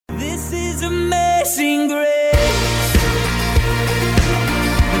amazing grace.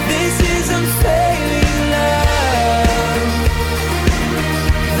 This is unfailing love,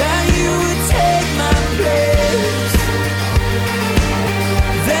 that you would take my place,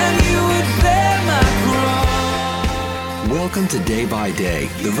 that you would bear my cross. Welcome to Day by Day,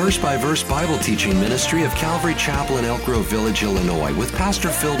 the verse-by-verse Bible teaching ministry of Calvary Chapel in Elk Grove Village, Illinois, with Pastor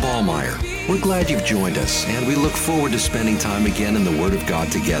Phil Ballmeyer. We're glad you've joined us, and we look forward to spending time again in the Word of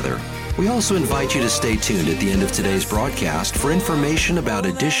God together. We also invite you to stay tuned at the end of today's broadcast for information about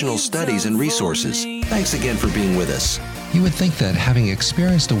additional studies and resources. Thanks again for being with us. You would think that having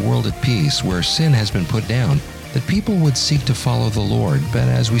experienced a world at peace where sin has been put down, that people would seek to follow the Lord. But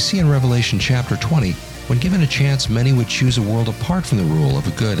as we see in Revelation chapter 20, when given a chance, many would choose a world apart from the rule of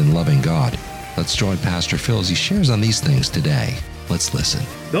a good and loving God. Let's join Pastor Phil as he shares on these things today. Let's listen.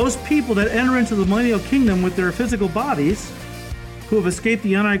 Those people that enter into the millennial kingdom with their physical bodies, who have escaped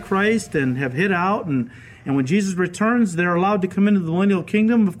the Antichrist and have hid out, and when Jesus returns, they're allowed to come into the millennial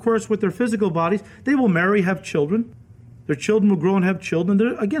kingdom, of course, with their physical bodies. They will marry, have children. Their children will grow and have children.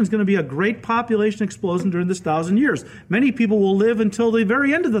 Again, it's going to be a great population explosion during this 1,000 years. Many people will live until the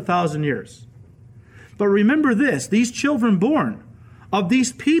very end of the 1,000 years. But remember this, these children born of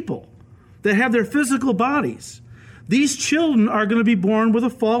these people that have their physical bodies, these children are going to be born with a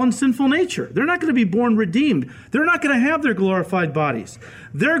fallen, sinful nature. They're not going to be born redeemed. They're not going to have their glorified bodies.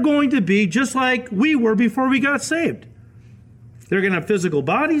 They're going to be just like we were before we got saved. They're going to have physical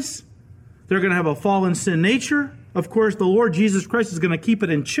bodies. They're going to have a fallen, sin nature. Of course, the Lord Jesus Christ is going to keep it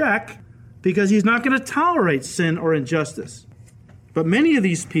in check because he's not going to tolerate sin or injustice. But many of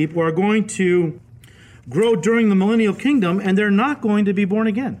these people are going to grow during the millennial kingdom, and they're not going to be born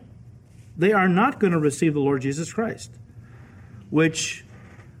again. They are not going to receive the Lord Jesus Christ, which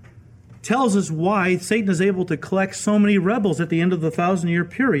tells us why Satan is able to collect so many rebels at the end of the 1,000-year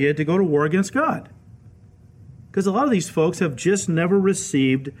period to go to war against God. Because a lot of these folks have just never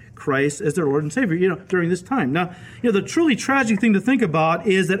received Christ as their Lord and Savior, during this time. Now, the truly tragic thing to think about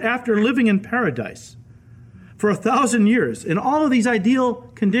is that after living in paradise for 1,000 years in all of these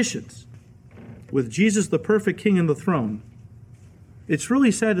ideal conditions, with Jesus the perfect King on the throne, it's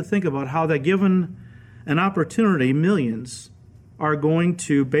really sad to think about how that given an opportunity, millions are going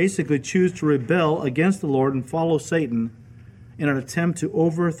to basically choose to rebel against the Lord and follow Satan in an attempt to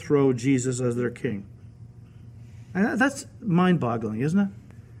overthrow Jesus as their king. And that's mind-boggling, isn't it?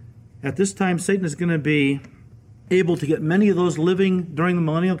 At this time, Satan is going to be able to get many of those living during the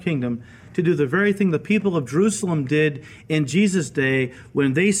millennial kingdom to do the very thing the people of Jerusalem did in Jesus' day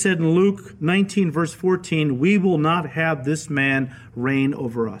when they said in Luke 19, verse 14, "We will not have this man reign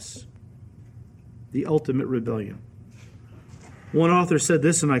over us." The ultimate rebellion. One author said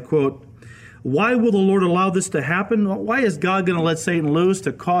this, and I quote, "Why will the Lord allow this to happen? Why is God going to let Satan loose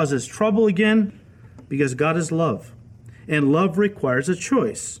to cause us trouble again? Because God is love, and love requires a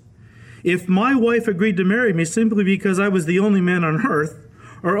choice. If my wife agreed to marry me simply because I was the only man on earth,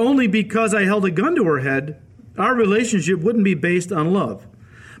 or only because I held a gun to her head, our relationship wouldn't be based on love,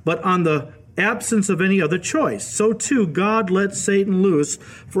 but on the absence of any other choice. So too, God let Satan loose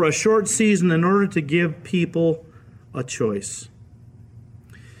for a short season in order to give people a choice."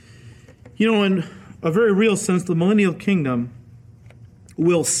 In a very real sense, the millennial kingdom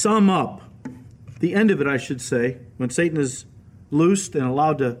will sum up, the end of it, I should say, when Satan is loosed and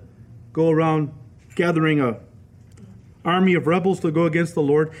allowed to go around gathering a army of rebels to go against the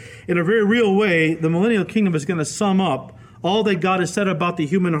Lord. In a very real way, the millennial kingdom is going to sum up all that God has said about the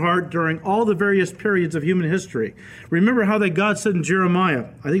human heart during all the various periods of human history. Remember how that God said in Jeremiah,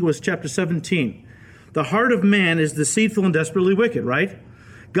 I think it was chapter 17, "The heart of man is deceitful and desperately wicked," right?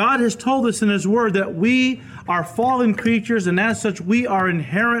 God has told us in his word that we are fallen creatures, and as such, we are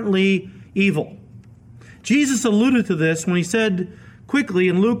inherently evil. Jesus alluded to this when he said quickly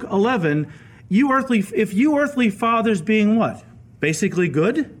in Luke 11, if you earthly fathers being what? Basically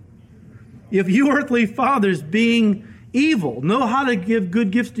good? If you earthly fathers being evil know how to give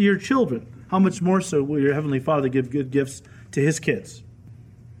good gifts to your children, how much more so will your heavenly Father give good gifts to his kids?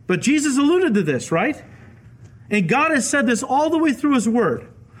 But Jesus alluded to this, right? And God has said this all the way through his word.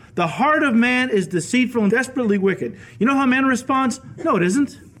 The heart of man is deceitful and desperately wicked. You know how man responds? No, it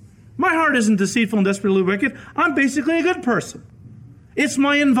isn't. My heart isn't deceitful and desperately wicked. I'm basically a good person. It's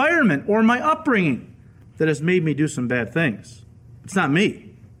my environment or my upbringing that has made me do some bad things. It's not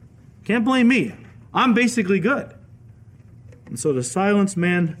me. Can't blame me. I'm basically good. And so to silence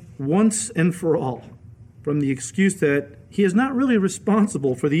man once and for all from the excuse that he is not really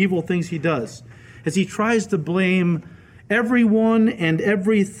responsible for the evil things he does, as he tries to blame everyone and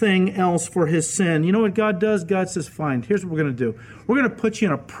everything else for his sin. You know what God does? God says, fine, here's what we're going to do. We're going to put you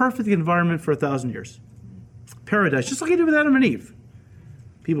in a perfect environment for 1,000 years. Paradise, just like he did with Adam and Eve.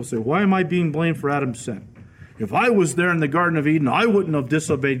 People say, why am I being blamed for Adam's sin? If I was there in the Garden of Eden, I wouldn't have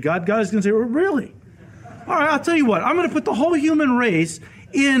disobeyed God. God is going to say, well, really? All right, I'll tell you what. I'm going to put the whole human race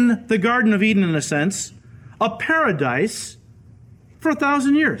in the Garden of Eden, in a sense, a paradise for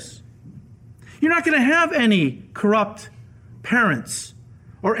 1,000 years. You're not going to have any corrupt parents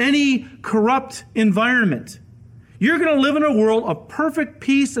or any corrupt environment. You're going to live in a world of perfect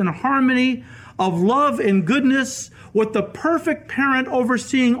peace and harmony, of love and goodness, with the perfect parent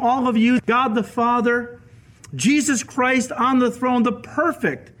overseeing all of you, God the Father, Jesus Christ on the throne, the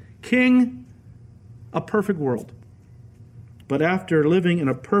perfect King, a perfect world. But after living in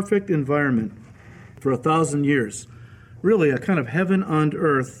a perfect environment for 1,000 years, really a kind of heaven on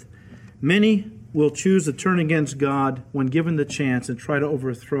earth, many will choose to turn against God when given the chance and try to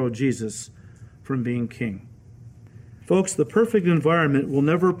overthrow Jesus from being king. Folks, the perfect environment will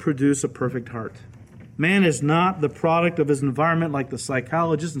never produce a perfect heart. Man is not the product of his environment like the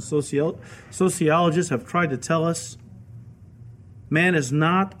psychologists and sociologists have tried to tell us. Man is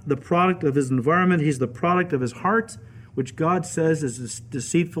not the product of his environment. He's the product of his heart, which God says is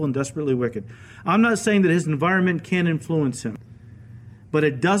deceitful and desperately wicked. I'm not saying that his environment can influence him, but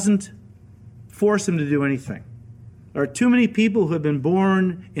it doesn't force him to do anything. There are too many people who have been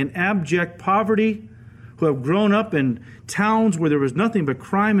born in abject poverty, who have grown up in towns where there was nothing but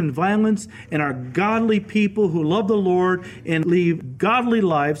crime and violence, and are godly people who love the Lord and lead godly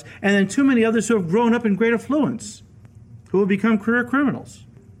lives, and then too many others who have grown up in great affluence, who have become career criminals.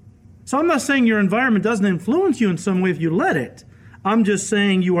 So I'm not saying your environment doesn't influence you in some way if you let it. I'm just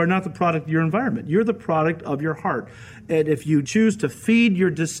saying you are not the product of your environment. You're the product of your heart. And if you choose to feed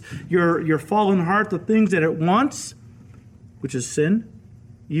your fallen heart the things that it wants, which is sin,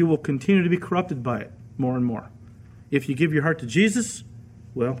 you will continue to be corrupted by it more and more. If you give your heart to Jesus,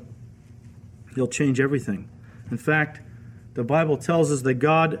 well, he'll change everything. In fact, the Bible tells us that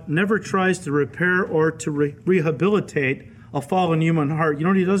God never tries to repair or to rehabilitate a fallen human heart. You know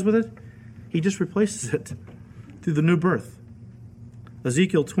what he does with it? He just replaces it through the new birth.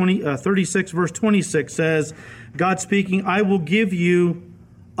 Ezekiel 36, verse 26 says, God speaking, I will give you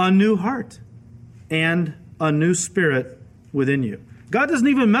a new heart and a new spirit within you. God doesn't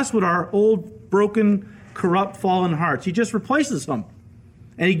even mess with our old, broken, corrupt, fallen hearts. He just replaces them.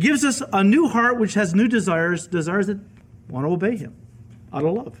 And he gives us a new heart which has new desires that want to obey him out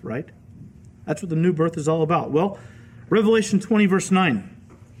of love, right? That's what the new birth is all about. Well, Revelation 20, verse 9.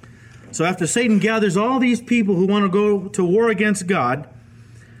 So after Satan gathers all these people who want to go to war against God,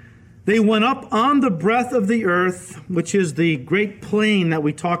 they went up on the breadth of the earth, which is the great plain that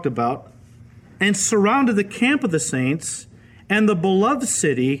we talked about, and surrounded the camp of the saints and the beloved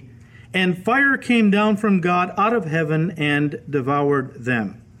city, and fire came down from God out of heaven and devoured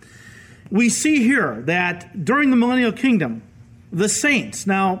them. We see here that during the millennial kingdom, the saints,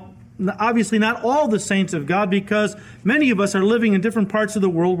 now obviously not all the saints of God, because many of us are living in different parts of the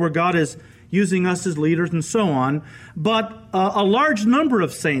world where God is using us as leaders and so on, but a large number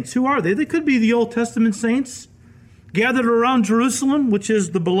of saints. Who are they? They could be the Old Testament saints gathered around Jerusalem, which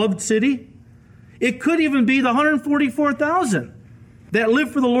is the beloved city. It could even be the 144,000 that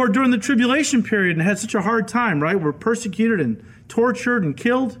lived for the Lord during the tribulation period and had such a hard time, right? Were persecuted and tortured and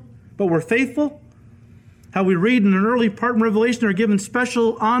killed, but were faithful. How we read in an early part in Revelation, are given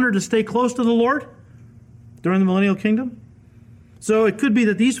special honor to stay close to the Lord during the millennial kingdom. So it could be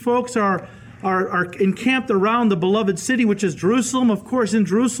that these folks are encamped around the beloved city, which is Jerusalem. Of course, in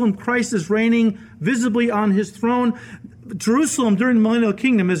Jerusalem, Christ is reigning visibly on his throne. Jerusalem during the millennial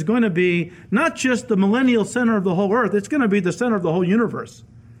kingdom is going to be not just the millennial center of the whole earth, it's going to be the center of the whole universe.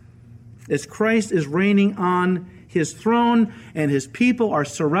 As Christ is reigning on his throne, and his people are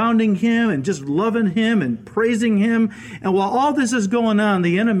surrounding him and just loving him and praising him. And while all this is going on,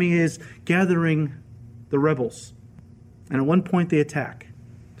 the enemy is gathering the rebels. And at one point they attack.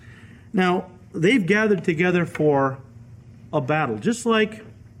 Now, they've gathered together for a battle, just like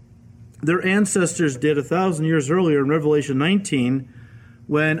their ancestors did 1,000 years earlier in Revelation 19,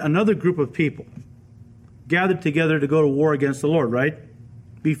 when another group of people gathered together to go to war against the Lord, right?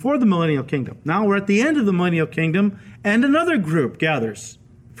 Before the millennial kingdom. Now we're at the end of the millennial kingdom, and another group gathers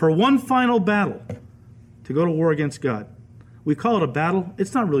for one final battle to go to war against God. We call it a battle.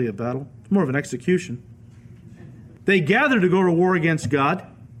 It's not really a battle. It's more of an execution. They gather to go to war against God,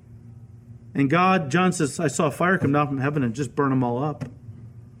 and God, John says, I saw fire come down from heaven and just burn them all up.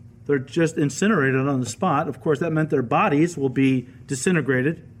 They're just incinerated on the spot. Of course, that meant their bodies will be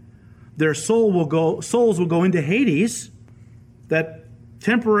disintegrated. Their souls will go into Hades, that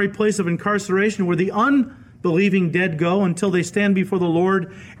temporary place of incarceration where the unbelieving dead go until they stand before the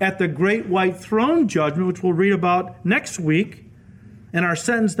Lord at the great white throne judgment, which we'll read about next week, and are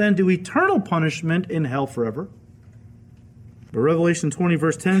sentenced then to eternal punishment in hell forever. But Revelation 20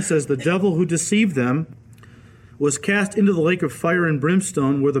 verse 10 says, the devil who deceived them was cast into the lake of fire and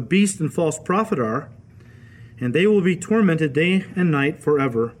brimstone where the beast and false prophet are, and they will be tormented day and night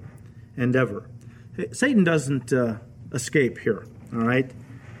forever and ever. Satan doesn't escape here, all right?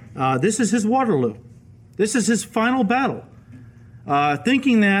 This is his Waterloo. This is his final battle.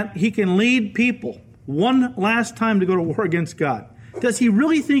 Thinking that he can lead people one last time to go to war against God. Does he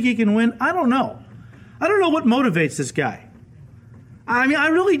really think he can win? I don't know. I don't know what motivates this guy. I mean, I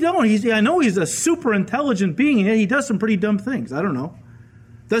really don't. I know he's a super intelligent being, and yet he does some pretty dumb things. I don't know.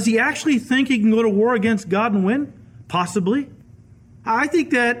 Does he actually think he can go to war against God and win? Possibly. I think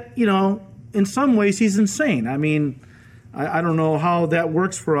that, in some ways he's insane. I mean, I don't know how that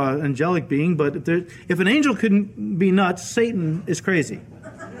works for an angelic being, but if an angel couldn't be nuts, Satan is crazy.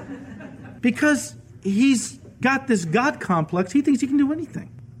 Because he's got this God complex, he thinks he can do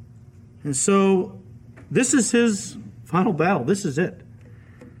anything. And so this is his final battle. This is it.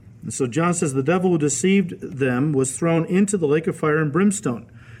 And so John says the devil who deceived them was thrown into the lake of fire and brimstone.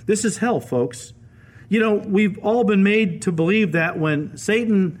 This is hell, folks. We've all been made to believe that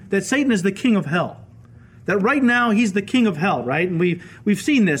Satan is the king of hell. That right now he's the king of hell, right? And we've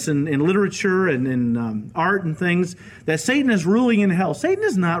seen this in literature and in art and things, that Satan is ruling in hell. Satan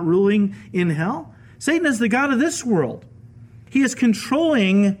is not ruling in hell. Satan is the god of this world. He is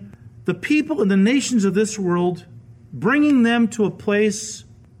controlling the people and the nations of this world, bringing them to a place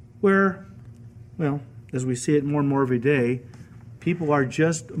where, as we see it more and more every day, people are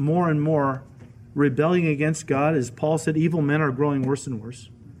just more and more rebelling against God. As Paul said, evil men are growing worse and worse.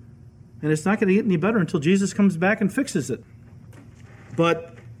 And it's not going to get any better until Jesus comes back and fixes it.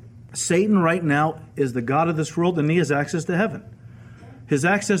 But Satan right now is the god of this world, and he has access to heaven. His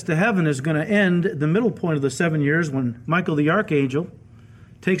access to heaven is going to end the middle point of the 7 years when Michael the archangel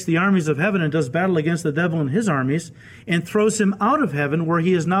takes the armies of heaven and does battle against the devil and his armies and throws him out of heaven where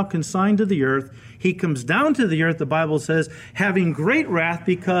he is now consigned to the earth. He comes down to the earth, the Bible says, having great wrath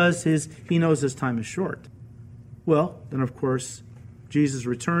because he knows his time is short. Well, then of course, Jesus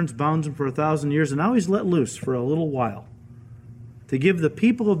returns, bounds him for 1,000 years, and now he's let loose for a little while to give the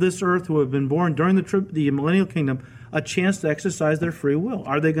people of this earth who have been born during the millennial kingdom a chance to exercise their free will.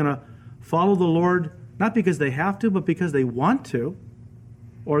 Are they going to follow the Lord, not because they have to, but because they want to?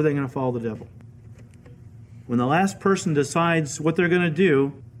 Or are they going to follow the devil? When the last person decides what they're going to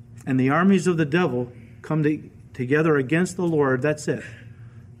do, and the armies of the devil come together against the Lord, that's it.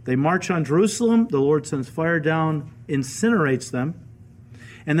 They march on Jerusalem, the Lord sends fire down, incinerates them,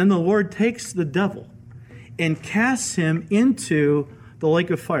 and then the Lord takes the devil and casts him into the lake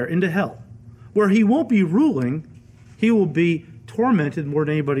of fire, into hell, where he won't be ruling, he will be tormented more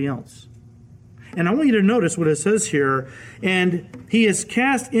than anybody else. And I want you to notice what it says here. And he is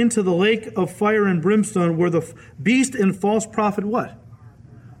cast into the lake of fire and brimstone where the beast and false prophet what?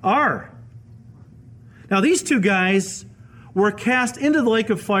 Are. Now these two guys were cast into the lake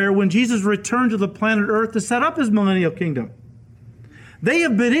of fire when Jesus returned to the planet Earth to set up his millennial kingdom. They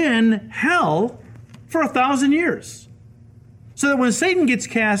have been in hell for 1,000 years. So that when Satan gets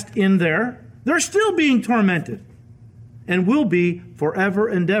cast in there, they're still being tormented. And will be forever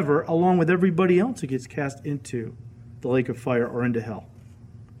and ever, along with everybody else who gets cast into the lake of fire or into hell.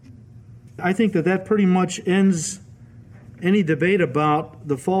 I think that pretty much ends any debate about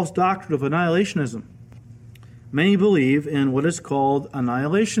the false doctrine of annihilationism. Many believe in what is called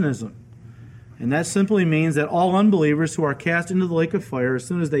annihilationism. And that simply means that all unbelievers who are cast into the lake of fire, as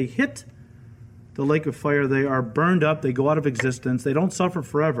soon as they hit the lake of fire, they are burned up, they go out of existence, they don't suffer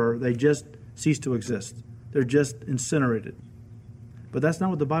forever, they just cease to exist. They're just incinerated. But that's not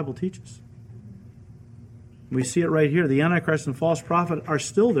what the Bible teaches. We see it right here. The Antichrist and false prophet are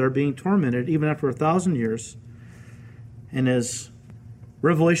still there being tormented even after 1,000 years. And as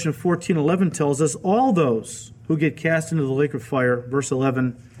Revelation 14:11 tells us, all those who get cast into the lake of fire, verse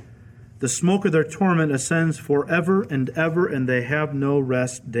 11, the smoke of their torment ascends forever and ever, and they have no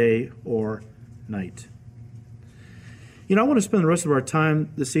rest day or night. I want to spend the rest of our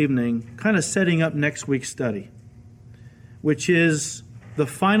time this evening kind of setting up next week's study, which is the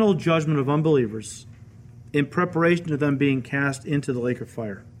final judgment of unbelievers in preparation to them being cast into the lake of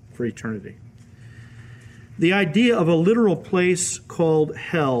fire for eternity. The idea of a literal place called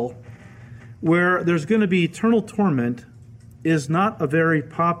hell, where there's going to be eternal torment, is not a very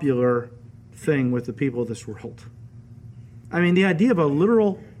popular thing with the people of this world. I mean, the idea of a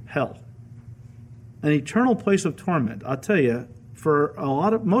literal hell, an eternal place of torment, I'll tell you, for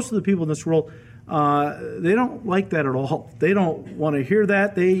most of the people in this world, they don't like that at all. They don't want to hear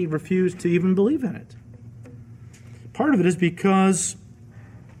that. They refuse to even believe in it. Part of it is because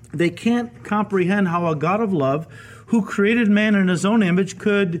they can't comprehend how a God of love, who created man in his own image,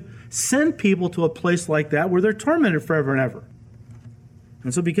 could send people to a place like that where they're tormented forever and ever.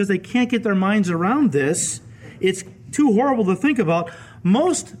 And so because they can't get their minds around this, it's too horrible to think about.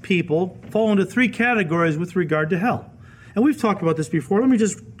 Most people fall into three categories with regard to hell. And we've talked about this before. Let me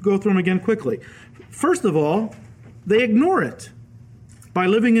just go through them again quickly. First of all, they ignore it by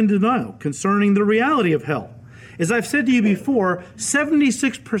living in denial concerning the reality of hell. As I've said to you before,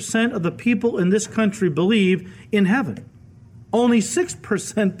 76% of the people in this country believe in heaven. Only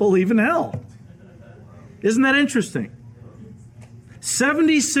 6% believe in hell. Isn't that interesting?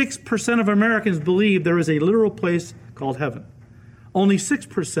 76% of Americans believe there is a literal place called heaven. Only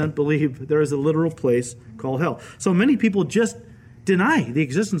 6% believe there is a literal place called hell. So many people just deny the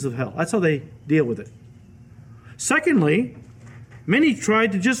existence of hell. That's how they deal with it. Secondly, many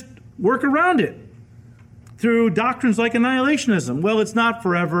tried to just work around it through doctrines like annihilationism. Well, it's not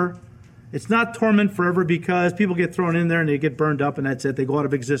forever. It's not torment forever because people get thrown in there and they get burned up and that's it. They go out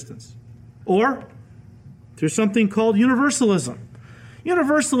of existence. Or through something called universalism.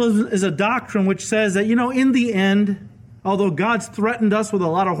 Universalism is a doctrine which says that, in the end, although God's threatened us with a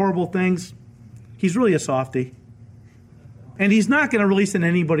lot of horrible things, he's really a softie. And he's not going to release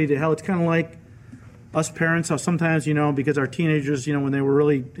anybody to hell. It's kind of like us parents, how sometimes, because our teenagers, when they were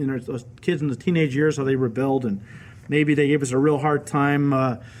really, those kids in the teenage years, how they rebelled and maybe they gave us a real hard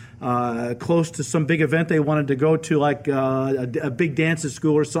time close to some big event they wanted to go to, like a big dance at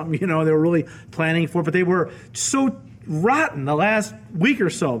school or something, they were really planning for, but they were so rotten the last week or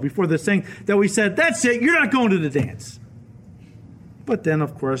so before this thing that we said, that's it, you're not going to the dance. But then,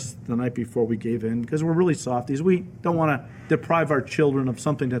 of course, the night before we gave in, because we're really softies, we don't want to deprive our children of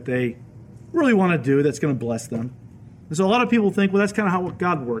something that they really want to do that's going to bless them. And so a lot of people think, well, that's kind of how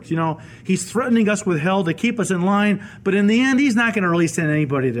God works. He's threatening us with hell to keep us in line, but in the end, he's not going to release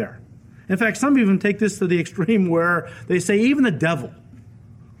anybody there. In fact, some even take this to the extreme where they say, even the devil,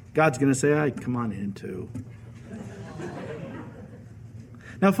 God's going to say, come on in too.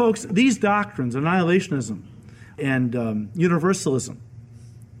 Now, folks, these doctrines, annihilationism and universalism,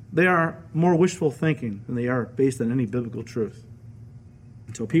 they are more wishful thinking than they are based on any biblical truth.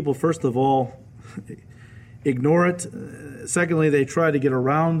 So people, first of all, ignore it. Secondly, they try to get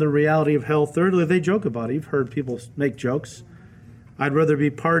around the reality of hell. Thirdly, they joke about it. You've heard people make jokes. I'd rather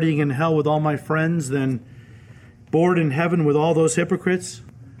be partying in hell with all my friends than bored in heaven with all those hypocrites.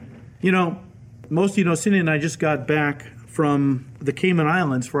 Most of you know, Cindy and I just got back from the Cayman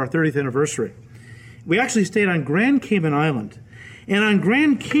Islands for our 30th anniversary. We actually stayed on Grand Cayman Island. And on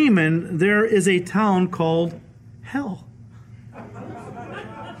Grand Cayman, there is a town called Hell.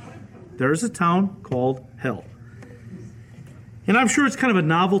 There's a town called Hell. And I'm sure it's kind of a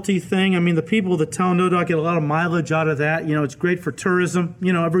novelty thing. I mean, the people of the town, no doubt, get a lot of mileage out of that. It's great for tourism.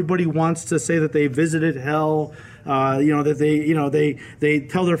 Everybody wants to say that they visited hell. That they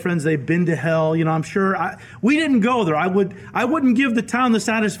tell their friends they've been to hell. I'm sure we didn't go there. I wouldn't give the town the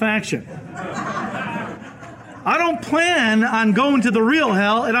satisfaction. I don't plan on going to the real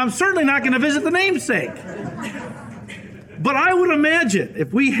hell, and I'm certainly not going to visit the namesake. But I would imagine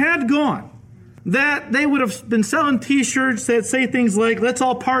if we had gone, that they would have been selling T-shirts that say things like, let's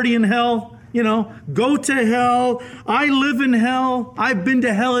all party in hell, go to hell, I live in hell, I've been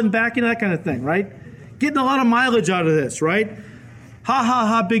to hell and back, that kind of thing, right? Getting a lot of mileage out of this, right? Ha, ha,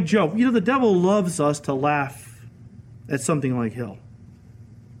 ha, big joke. The devil loves us to laugh at something like hell.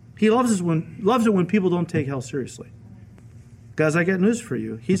 He loves it when people don't take hell seriously. Guys, I got news for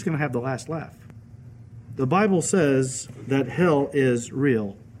you. He's going to have the last laugh. The Bible says that hell is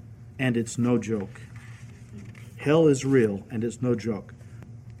real, and it's no joke. Hell is real, and it's no joke.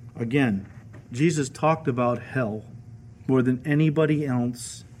 Again, Jesus talked about hell more than anybody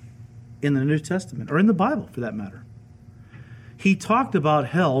else in the New Testament, or in the Bible, for that matter. He talked about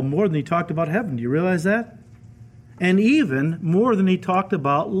hell more than he talked about heaven. Do you realize that? And even more than he talked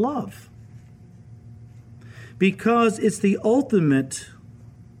about love. Because it's the ultimate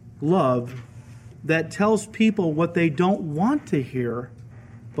love that tells people what they don't want to hear,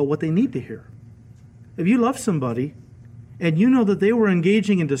 but what they need to hear. If you love somebody and you know that they were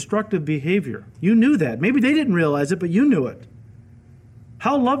engaging in destructive behavior, you knew that. Maybe they didn't realize it, but you knew it.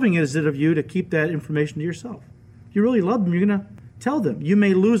 How loving is it of you to keep that information to yourself? If you really love them, you're going to tell them. You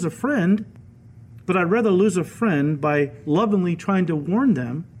may lose a friend, but I'd rather lose a friend by lovingly trying to warn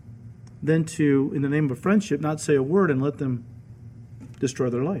them than to, in the name of friendship, not say a word and let them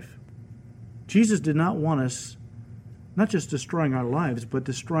destroy their life. Jesus did not want us not just destroying our lives, but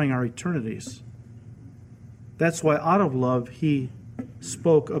destroying our eternities. That's why out of love, he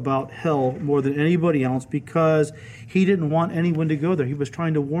spoke about hell more than anybody else, because he didn't want anyone to go there. He was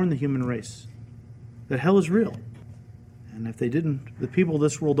trying to warn the human race that hell is real. And if the people of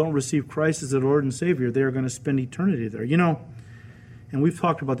this world don't receive Christ as their Lord and Savior, they are going to spend eternity there. You know, and we've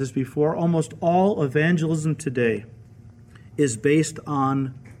talked about this before, almost all evangelism today is based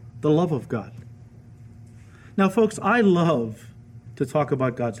on the love of God. Now, folks, I love to talk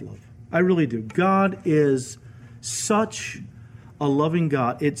about God's love. I really do. God is such a loving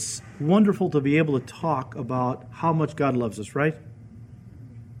God. It's wonderful to be able to talk about how much God loves us, right?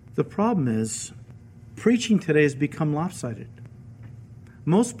 The problem is, preaching today has become lopsided.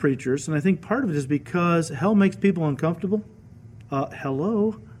 Most preachers, and I think part of it is because hell makes people uncomfortable.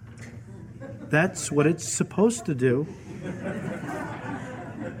 Hello? That's what it's supposed to do.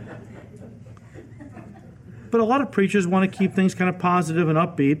 But a lot of preachers want to keep things kind of positive and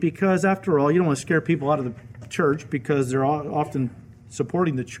upbeat because, after all, you don't want to scare people out of the church because they're often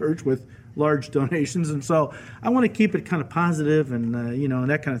supporting the church with large donations. And so I want to keep it kind of positive and, and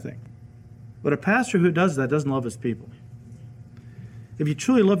that kind of thing. But a pastor who does that doesn't love his people. If you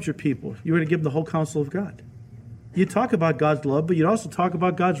truly loved your people, you were to give them the whole counsel of God. You talk about God's love, but you'd also talk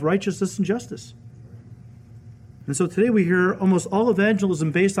about God's righteousness and justice. And so today we hear almost all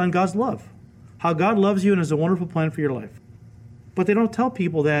evangelism based on God's love. How God loves you and has a wonderful plan for your life. But they don't tell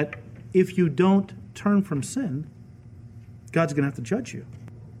people that if you don't turn from sin, God's going to have to judge you.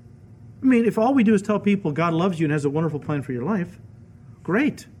 I mean, if all we do is tell people God loves you and has a wonderful plan for your life,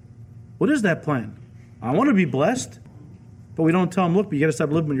 great. What is that plan? I want to be blessed. But we don't tell them, look, you got to stop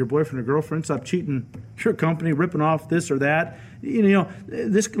living with your boyfriend or girlfriend, stop cheating your company, ripping off this or that,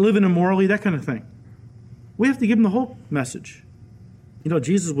 this living immorally, that kind of thing. We have to give them the whole message.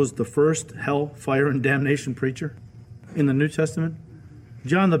 Jesus was the first hell, fire, and damnation preacher in the New Testament.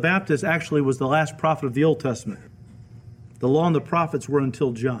 John the Baptist actually was the last prophet of the Old Testament. The law and the prophets were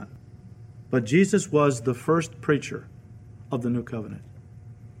until John. But Jesus was the first preacher of the New Covenant.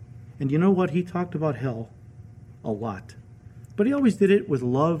 And you know what? He talked about hell a lot. But he always did it with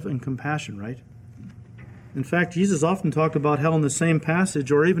love and compassion, right? In fact, Jesus often talked about hell in the same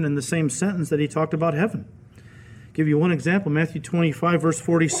passage or even in the same sentence that he talked about heaven. I'll give you one example, Matthew 25, verse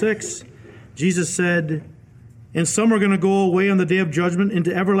 46. Jesus said, "And some are going to go away on the day of judgment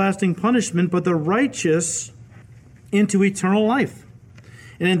into everlasting punishment, but the righteous into eternal life."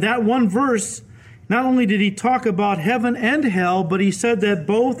 And in that one verse, not only did he talk about heaven and hell, but he said that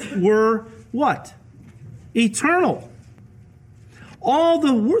both were what? Eternal. All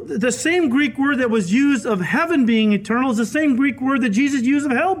the same Greek word that was used of heaven being eternal is the same Greek word that Jesus used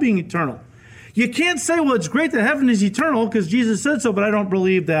of hell being eternal. You can't say, well, it's great that heaven is eternal because Jesus said so, but I don't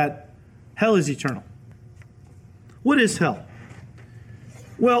believe that hell is eternal. What is hell?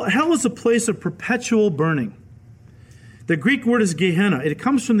 Well, hell is a place of perpetual burning. The Greek word is Gehenna. It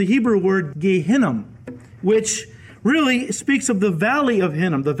comes from the Hebrew word Gehinnom, which really speaks of the valley of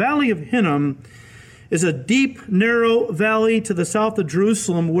Hinnom. The valley of Hinnom is a deep, narrow valley to the south of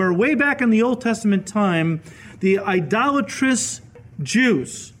Jerusalem where way back in the Old Testament time, the idolatrous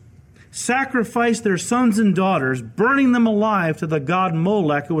Jews sacrificed their sons and daughters, burning them alive to the god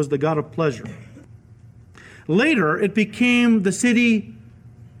Molech, who was the god of pleasure. Later, it became the city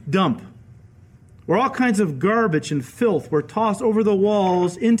dump, where all kinds of garbage and filth were tossed over the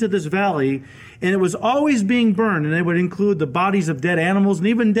walls into this valley, and it was always being burned, and it would include the bodies of dead animals and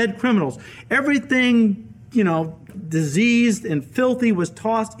even dead criminals. Everything, diseased and filthy was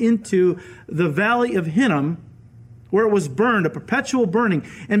tossed into the valley of Hinnom, where it was burned, a perpetual burning.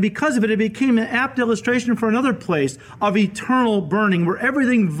 And because of it, it became an apt illustration for another place of eternal burning, where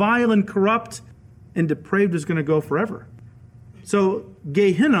everything vile and corrupt and depraved is going to go forever. So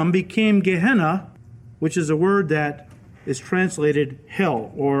Gehinnom became Gehenna, which is a word that is translated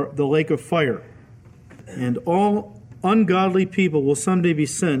hell or the lake of fire. And all ungodly people will someday be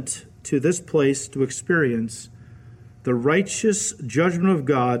sent to this place to experience the righteous judgment of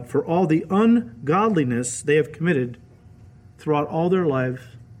God for all the ungodliness they have committed throughout all their lives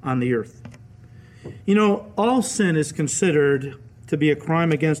on the earth. All sin is considered to be a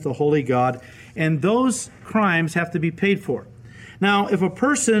crime against the holy God, and those crimes have to be paid for. Now, if a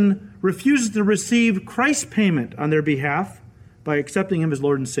person refuses to receive Christ's payment on their behalf by accepting him as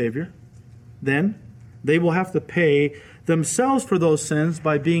Lord and Savior, then they will have to pay themselves for those sins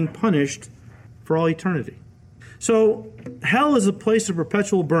by being punished for all eternity. So, hell is a place of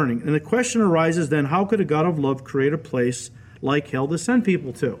perpetual burning. And the question arises then, how could a God of love create a place like hell to send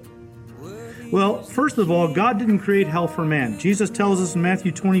people to? Well, first of all, God didn't create hell for man. Jesus tells us in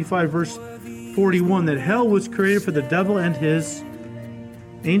Matthew 25, verse 41 that hell was created for the devil and his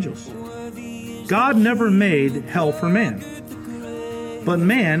angels. God never made hell for man, but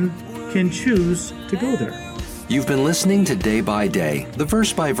man can choose to go there. You've been listening to Day by Day, the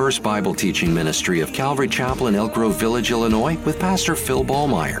verse-by-verse Bible teaching ministry of Calvary Chapel in Elk Grove Village, Illinois, with Pastor Phil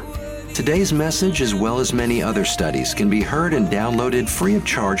Ballmeyer. Today's message, as well as many other studies, can be heard and downloaded free of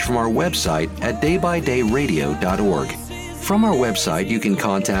charge from our website at daybydayradio.org. From our website, you can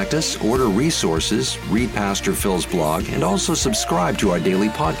contact us, order resources, read Pastor Phil's blog, and also subscribe to our daily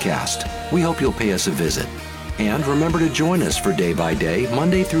podcast. We hope you'll pay us a visit. And remember to join us for Day by Day,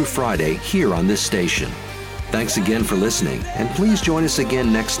 Monday through Friday, here on this station. Thanks again for listening, and please join us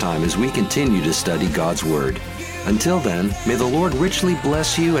again next time as we continue to study God's Word. Until then, may the Lord richly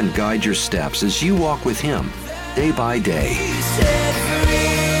bless you and guide your steps as you walk with Him day by day.